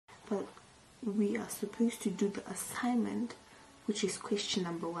we are supposed to do the assignment, which is question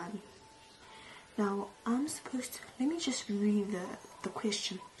number 1. Now, I'm supposed to, let me just read the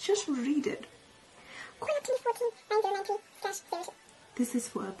question. Just read it. This is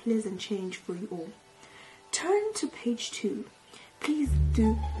for a pleasant change for you all. Turn to page 2. Please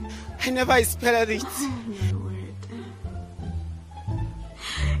do. I never expected it. Oh my word.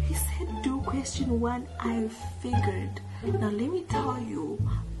 He said do question 1. I figured. Now let me tell you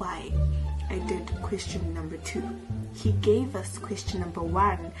why I did question number 2. He gave us question number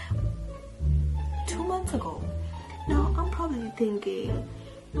 1 2 months ago. Now I'm probably thinking,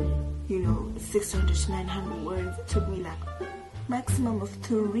 600 to 900 words. It took me like maximum of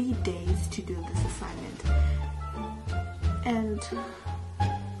 3 days to do this assignment, and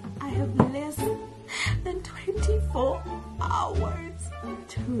I have less than 24 hours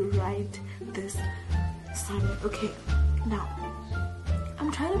to write this assignment. Okay, now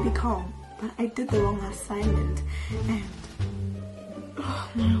I'm trying to be calm, but I did the wrong assignment, and oh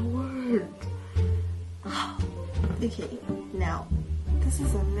my word. Okay, now this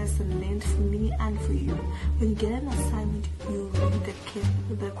is a lesson learned for me and for you. When you get an assignment, you read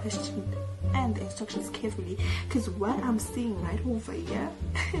the question and the instructions carefully, because what I'm seeing right over here,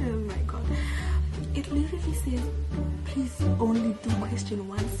 oh my god, it literally says please only do question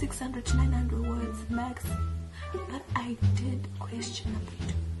 1, 600 to 900 words max, but I did question number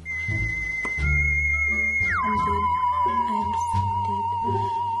 2.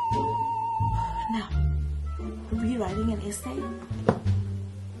 Now, rewriting an essay.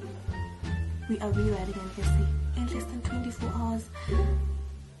 We are rewriting an essay in less than 24 hours.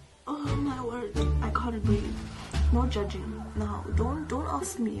 Oh my word, I can't breathe. No judging. Now, don't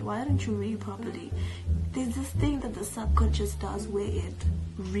ask me why don't you read properly. There's this thing that the subconscious does where it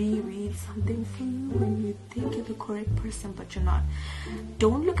rereads something for you when you think you're the correct person but you're not.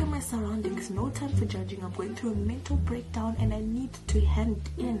 Don't look at my surroundings. No time for judging. I'm going through a mental breakdown and I need to hand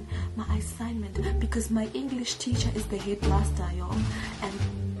in my assignment because my English teacher is the headmaster, y'all. And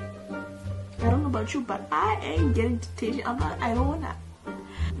I don't know about you, but I ain't getting to teach you. I don't wanna.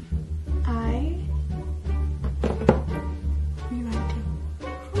 Rewriting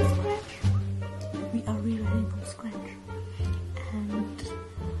from scratch. We are rewriting from scratch. And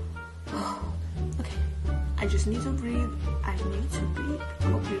okay, I just need to breathe. I need to breathe.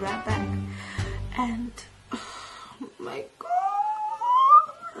 I'll be right back. And oh my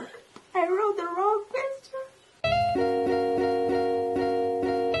god, I wrote the wrong question.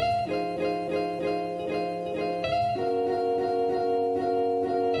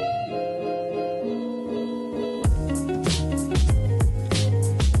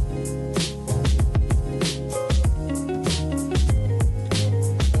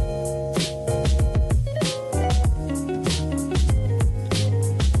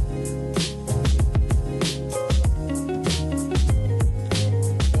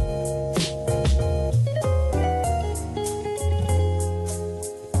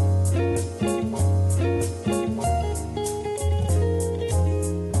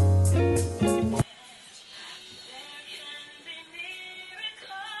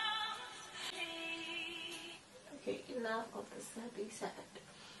 Enough of the sad being sad.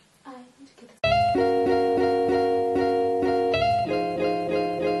 I need to get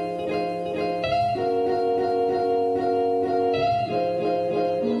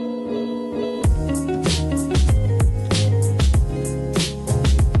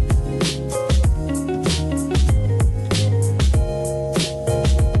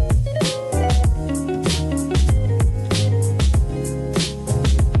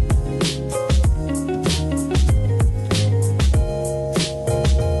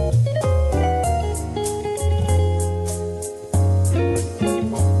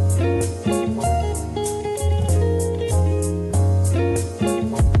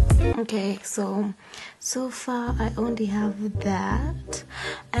so far I only have that,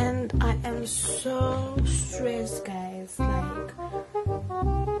 and I am so stressed, guys. Like,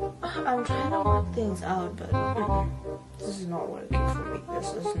 I'm trying to work things out, but this is not working for me.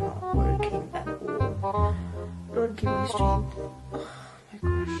 This is not working at all. Lord, give me strength. Oh my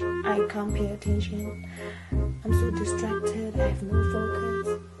gosh, I can't pay attention. I'm so distracted. I have no focus.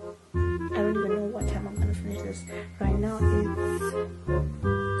 I don't even know what time I'm gonna finish this. Right now it's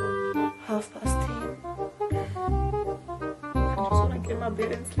 10:30. I just want to get in my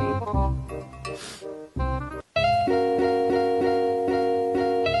bed and sleep.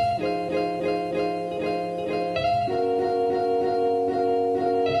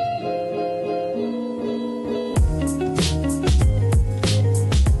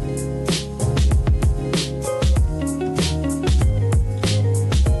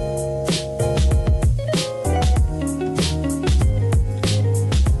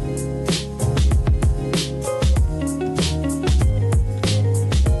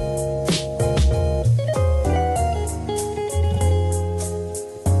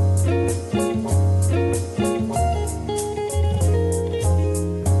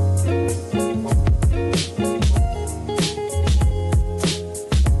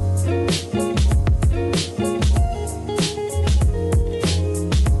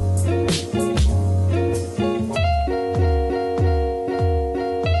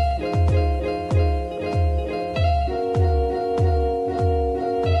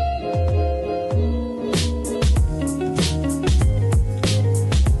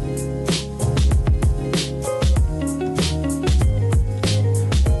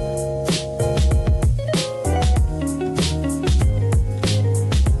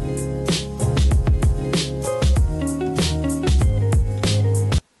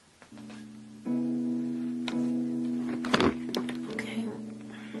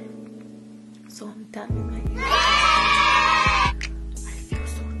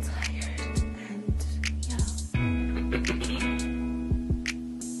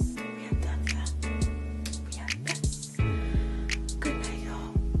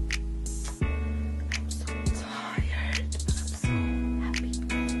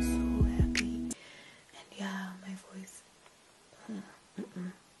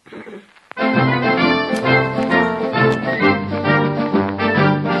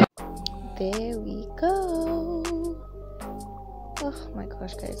 Oh my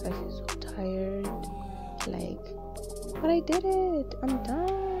gosh, guys, I feel so tired. Like, but I did it. I'm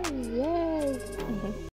done. Yay.